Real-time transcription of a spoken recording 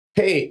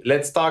Hey,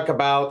 let's talk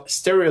about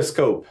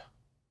stereoscope.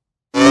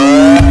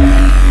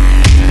 I'm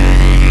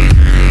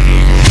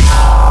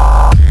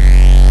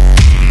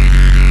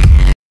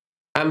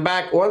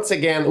back once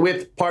again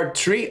with part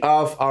 3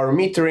 of our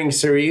metering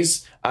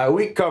series.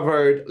 We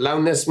covered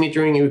loudness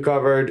metering, we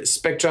covered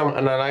spectrum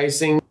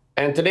analyzing,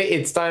 and today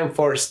it's time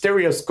for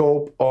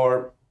stereoscope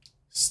or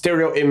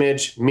stereo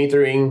image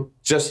metering.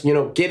 Just,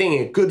 getting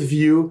a good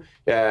view,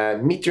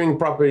 metering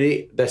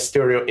properly the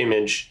stereo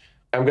image.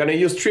 I'm gonna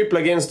use 3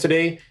 plugins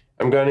today.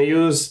 I'm gonna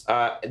use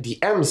the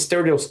M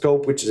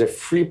Stereoscope, which is a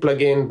free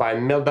plugin by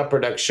Melda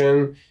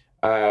Production.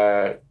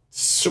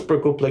 Super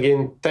cool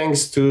plugin.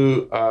 Thanks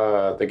to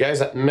the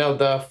guys at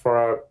Melda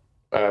for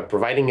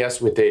providing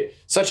us with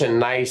such a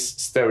nice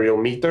stereo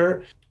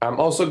meter. I'm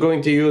also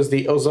going to use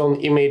the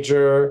Ozone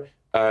Imager,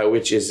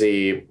 which is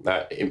a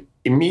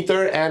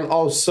meter and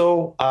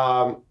also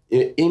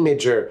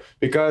imager,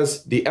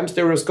 because the M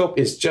Stereoscope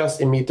is just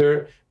a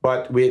meter,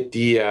 but with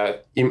the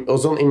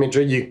Ozone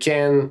Imager you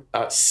can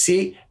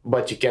see,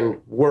 but you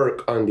can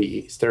work on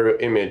the stereo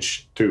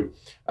image too.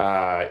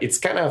 It's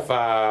kind of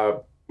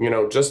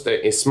just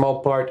a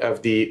small part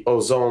of the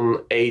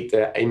Ozone 8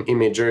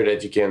 imager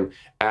that you can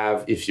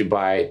have if you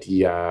buy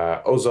the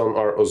Ozone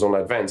or Ozone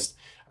Advanced.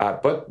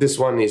 But this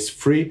one is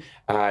free.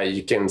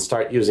 You can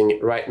start using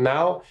it right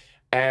now.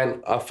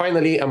 And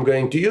finally, I'm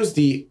going to use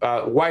the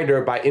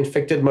Wider by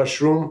Infected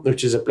Mushroom,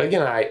 which is a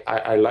plugin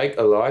I like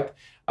a lot.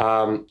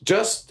 I'm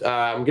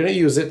going to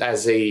use it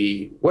as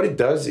what it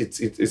does,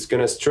 it's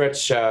going to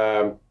stretch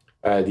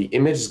the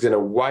image, it's going to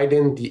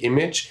widen the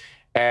image.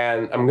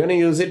 And I'm going to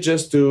use it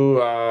just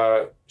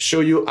to show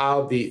you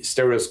how the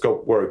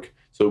stereoscope work.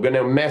 So we're going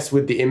to mess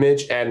with the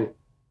image and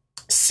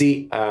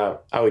see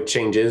how it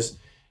changes.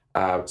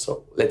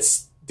 So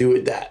let's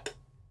do that.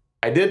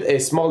 I did a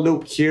small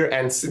loop here,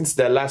 and since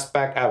the last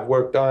pack I've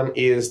worked on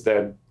is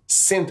the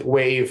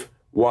Synthwave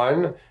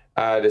one,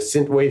 the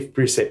Synthwave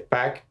preset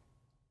pack.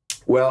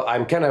 Well,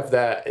 I'm kind of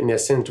in the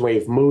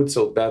Synthwave mood,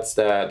 so that's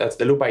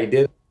the loop I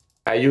did.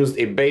 I used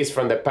a bass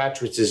from the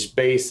patch, which is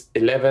bass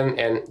 11,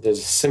 and there's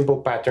a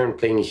simple pattern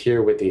playing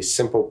here with a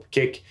simple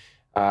kick.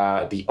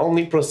 The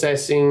only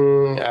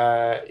processing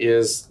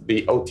is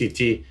the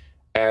OTT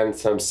and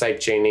some side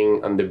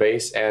chaining on the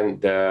bass,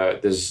 and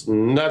there's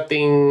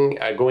nothing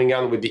going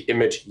on with the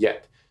image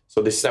yet.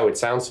 So this is how it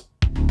sounds.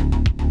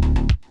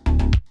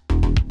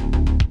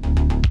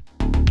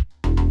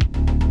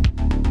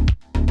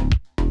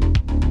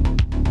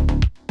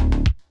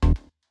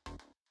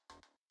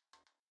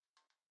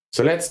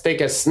 So let's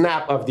take a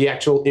snap of the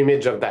actual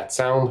image of that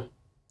sound.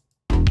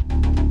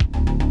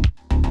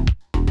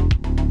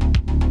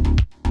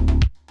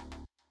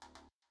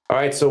 All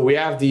right, so we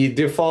have the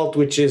default,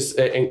 which is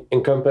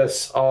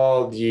encompass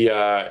all the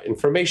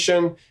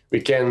information. We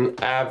can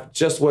have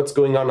just what's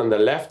going on the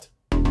left,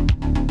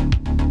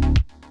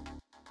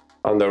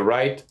 on the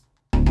right,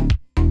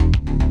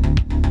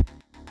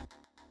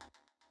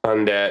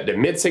 on the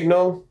mid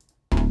signal,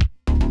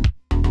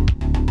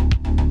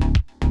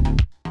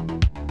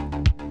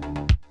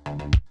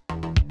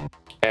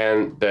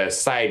 and the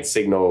side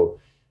signal.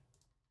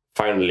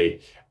 Finally,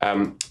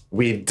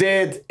 we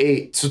did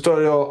a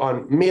tutorial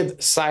on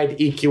mid-side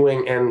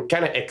EQing and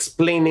kind of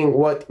explaining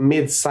what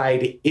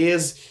mid-side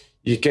is.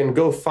 You can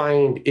go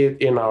find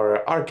it in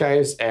our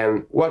archives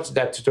and watch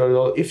that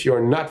tutorial if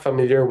you're not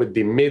familiar with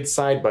the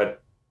mid-side,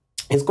 but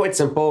it's quite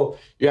simple.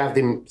 You have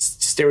the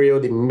stereo,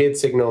 the mid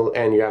signal,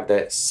 and you have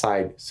the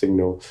side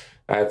signal.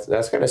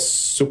 That's kind of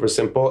super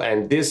simple,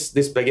 and this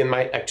plugin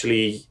might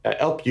actually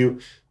help you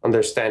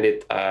understand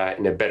it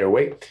in a better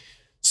way.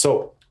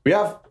 So we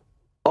have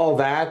all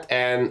that,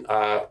 and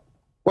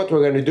what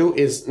we're going to do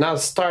is now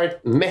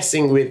start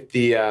messing with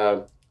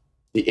the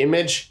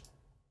image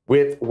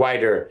with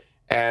Wider.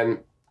 And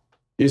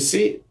you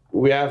see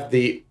we have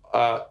the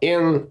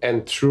in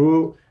and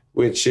through,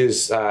 which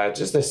is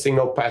just a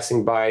signal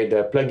passing by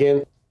the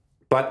plugin.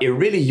 But a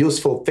really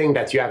useful thing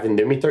that you have in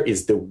the meter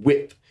is the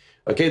width.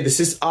 Okay, this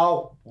is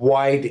how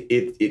wide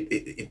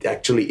it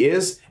actually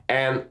is.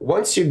 And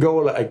once you go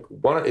like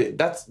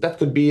that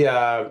could be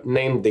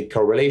named the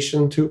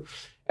correlation too.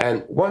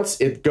 And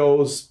once it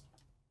goes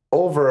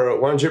over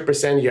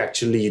 100%, you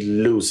actually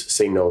lose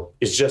signal.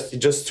 It's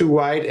just too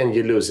wide and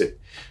you lose it.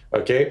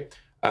 Okay,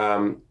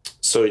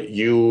 so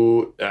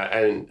you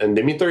and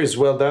the meter is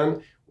well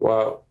done.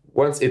 Well,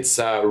 once it's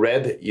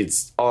red,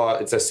 it's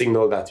a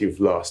signal that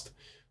you've lost.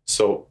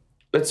 So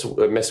let's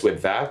mess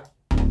with that.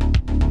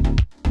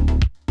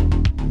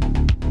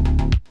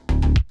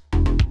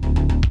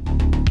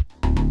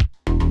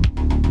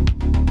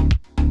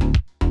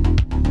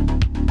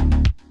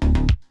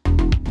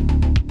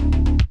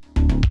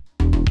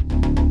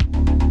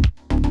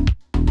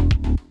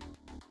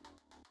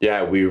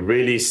 Yeah, we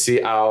really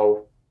see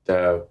how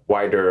the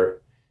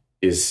Wider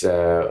is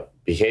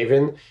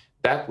behaving.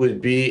 That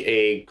would be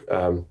a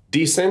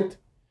decent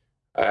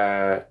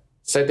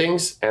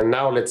settings. And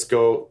now let's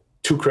go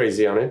too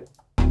crazy on it.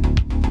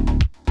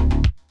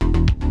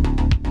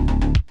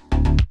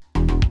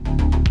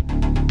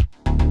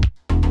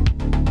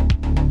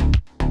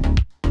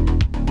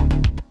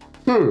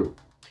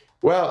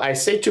 Well, I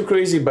say too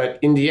crazy, but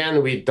in the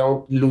end, we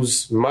don't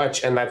lose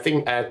much. And I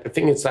think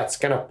that's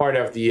kind of part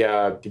of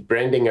the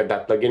branding of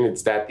that plugin.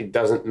 It's that it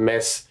doesn't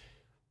mess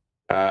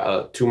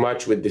too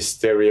much with the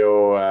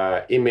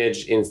stereo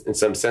image in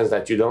some sense,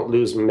 that you don't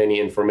lose many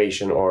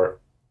information or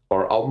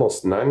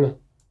almost none.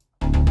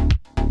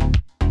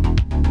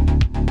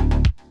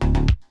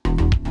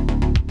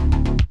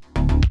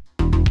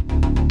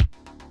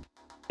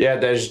 Yeah,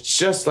 there's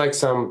just like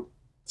some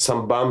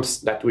bumps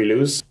that we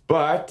lose,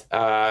 but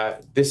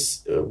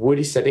this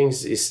woody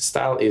settings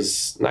style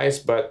is nice,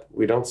 but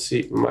we don't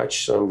see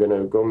much, so I'm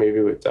gonna go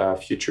maybe with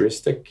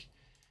futuristic.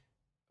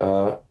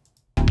 Yeah,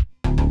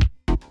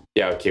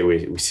 okay,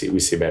 we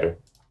see better.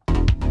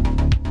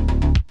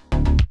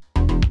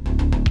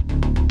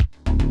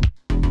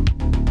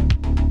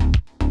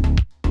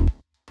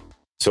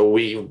 So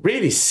we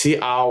really see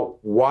how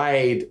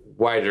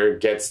wider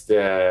gets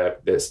the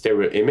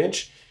stereo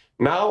image.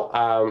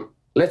 Now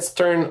let's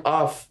turn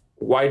off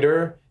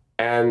wider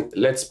and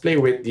let's play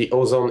with the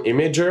ozone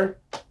imager.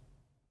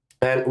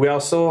 And we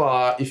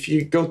also, if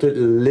you go to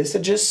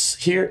lisages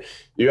here,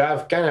 you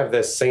have kind of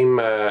the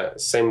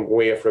same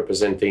way of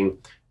representing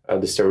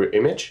the stereo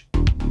image.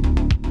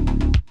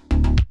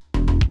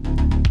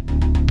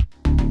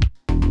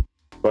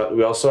 But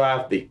we also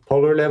have the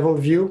polar level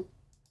view,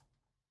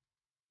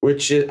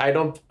 which is, I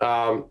don't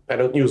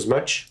use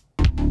much.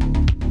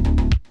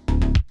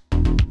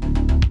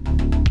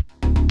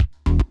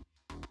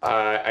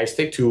 I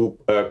stick to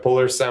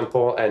polar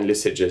sample and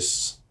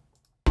lisages.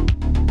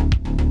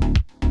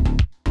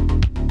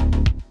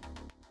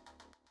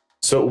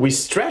 So we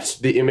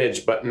stretched the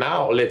image, but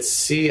now let's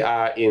see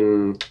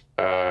in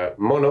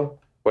mono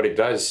what it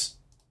does.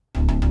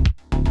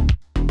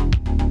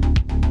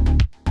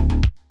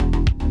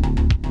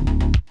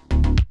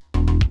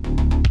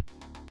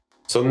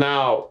 So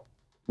now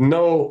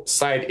no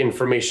side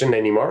information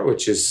anymore,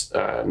 which is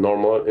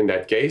normal in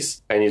that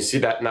case. And you see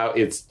that now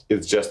it's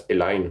just a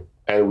line.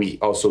 And we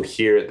also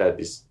hear that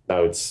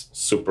now it's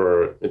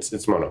super,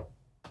 it's mono.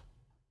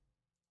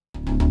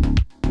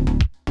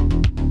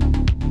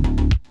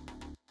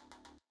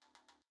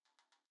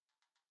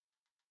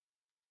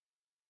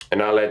 And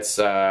now let's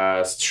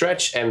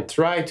stretch and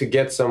try to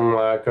get some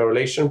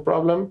correlation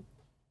problem.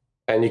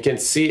 And you can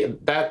see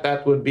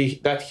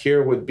that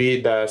here would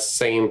be the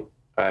same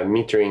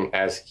metering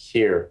as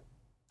here.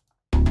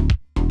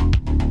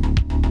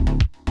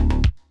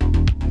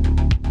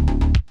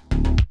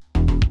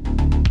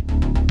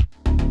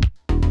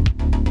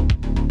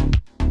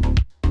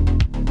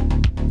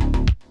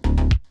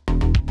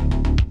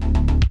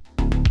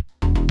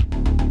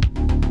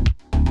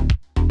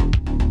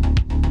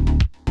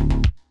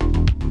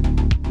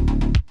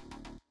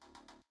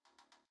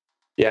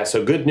 Yeah,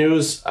 so good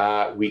news,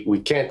 we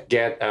can't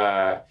get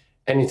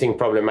anything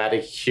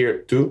problematic here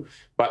too,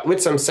 but with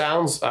some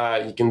sounds,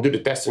 you can do the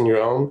test on your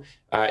own.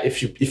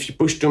 If you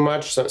push too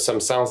much,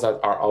 some sounds that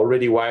are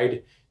already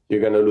wide,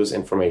 you're gonna lose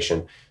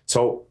information.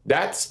 So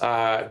that's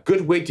a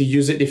good way to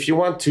use it if you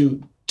want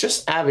to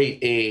just have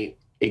a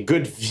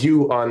good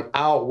view on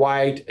how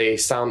wide a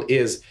sound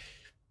is.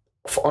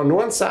 On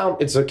one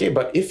sound, it's okay,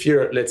 but if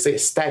you're, let's say,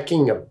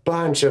 stacking a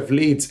bunch of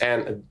leads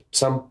and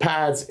some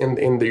pads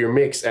in your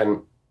mix,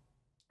 and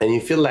you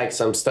feel like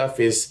some stuff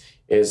is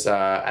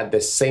at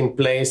the same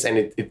place and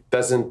it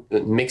doesn't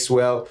mix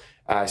well,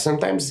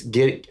 sometimes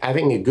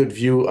having a good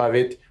view of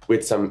it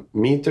with some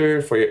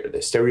meter for the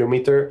stereo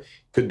meter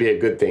could be a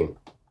good thing.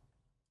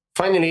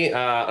 Finally,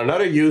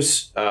 another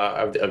use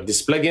of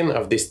this plugin,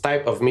 of this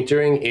type of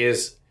metering,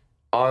 is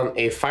on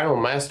a final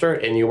master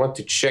and you want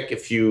to check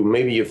if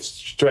maybe you've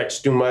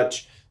stretched too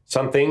much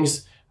some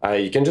things,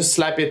 you can just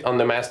slap it on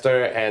the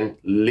master and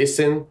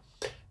listen.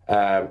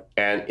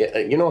 And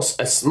you know,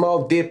 a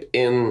small dip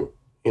in,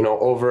 you know,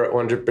 over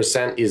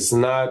 100% is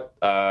not,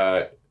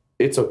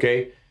 it's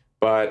okay,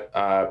 but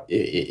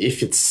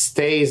if it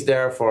stays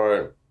there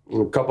for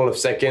a couple of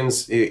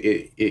seconds,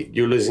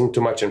 you're losing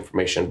too much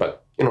information.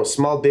 But you know,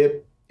 small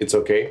dip, it's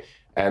okay.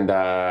 And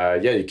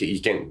yeah, you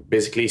can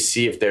basically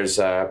see if there's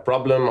a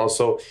problem.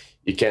 Also,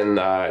 you can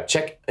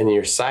check on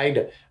your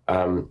side,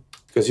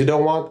 because you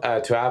don't want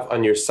to have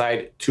on your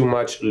side too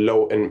much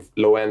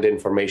low-end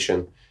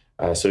information.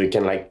 So you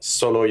can like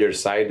solo your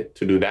side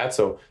to do that.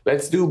 So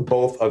let's do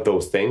both of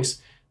those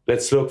things.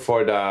 Let's look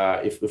for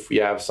if we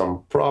have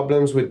some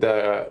problems with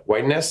the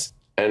wideness,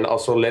 and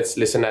also let's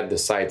listen at the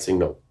side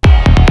signal.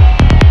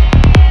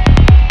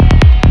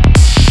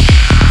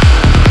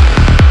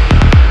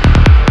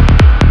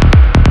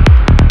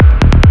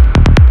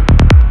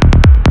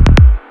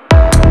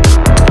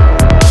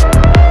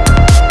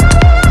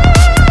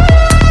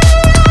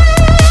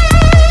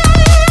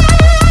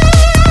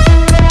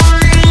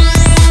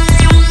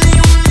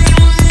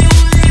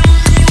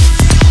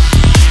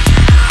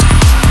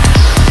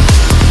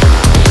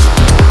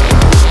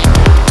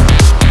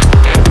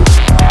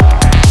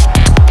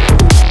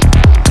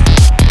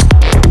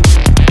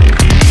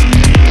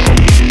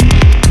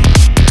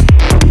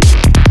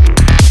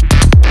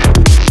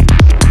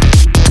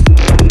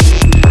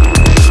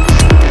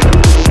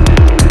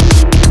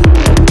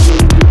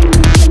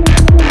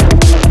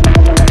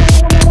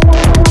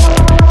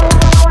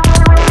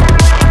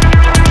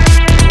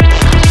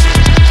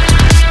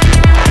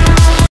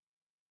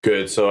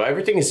 So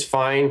everything is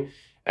fine.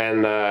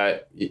 And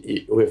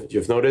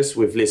you've noticed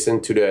we've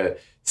listened to the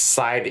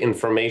side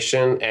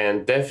information,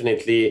 and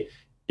definitely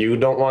you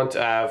don't want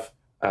to have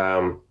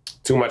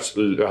too much,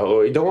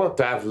 you don't want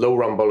to have low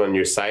rumble on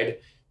your side,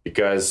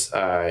 because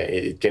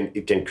it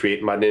can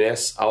create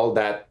muddiness. All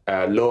that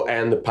low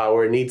end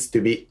power needs to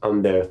be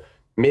on the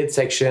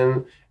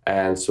midsection.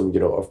 And so, you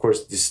know, of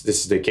course, this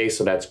is the case,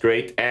 so that's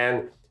great.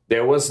 And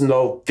there was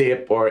no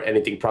tip or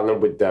anything problem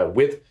with the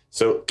width,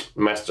 so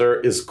master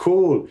is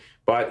cool.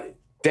 But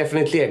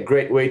definitely a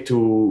great way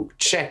to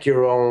check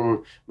your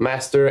own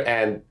master.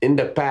 And in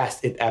the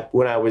past,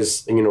 when I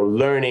was, you know,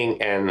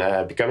 learning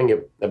and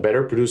becoming a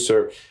better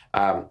producer,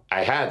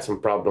 I had some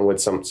problem with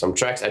some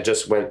tracks. I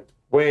just went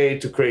way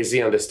too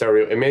crazy on the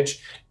stereo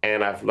image,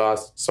 and I've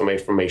lost some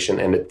information.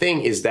 And the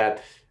thing is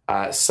that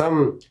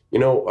some, you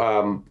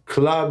know,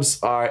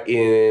 clubs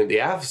they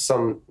have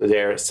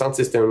their sound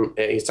system,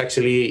 it's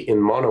actually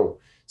in mono.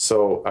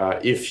 So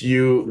if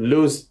you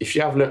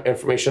have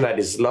information that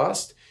is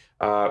lost,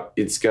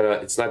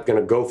 it's not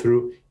gonna go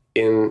through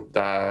in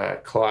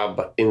the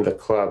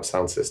club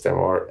sound system,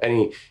 or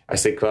I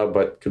say club,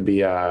 but could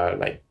be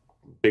like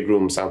big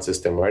room sound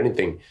system or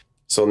anything.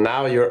 So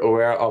now you're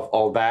aware of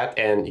all that,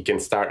 and you can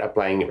start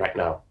applying it right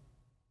now.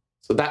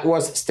 So that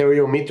was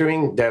stereo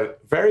metering. The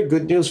very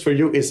good news for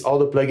you is all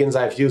the plugins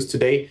I've used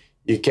today,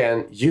 you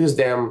can use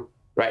them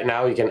right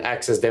now. You can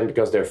access them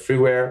because they're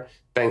freeware.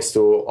 Thanks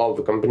to all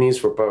the companies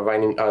for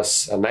providing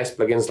us nice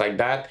plugins like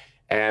that.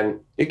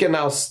 And you can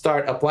now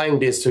start applying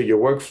this to your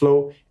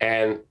workflow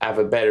and have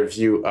a better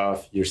view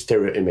of your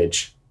stereo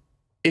image.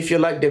 If you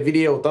liked the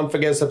video, don't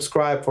forget to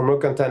subscribe for more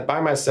content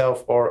by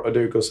myself or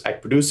other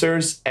Act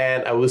producers,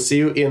 and I will see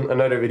you in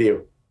another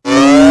video.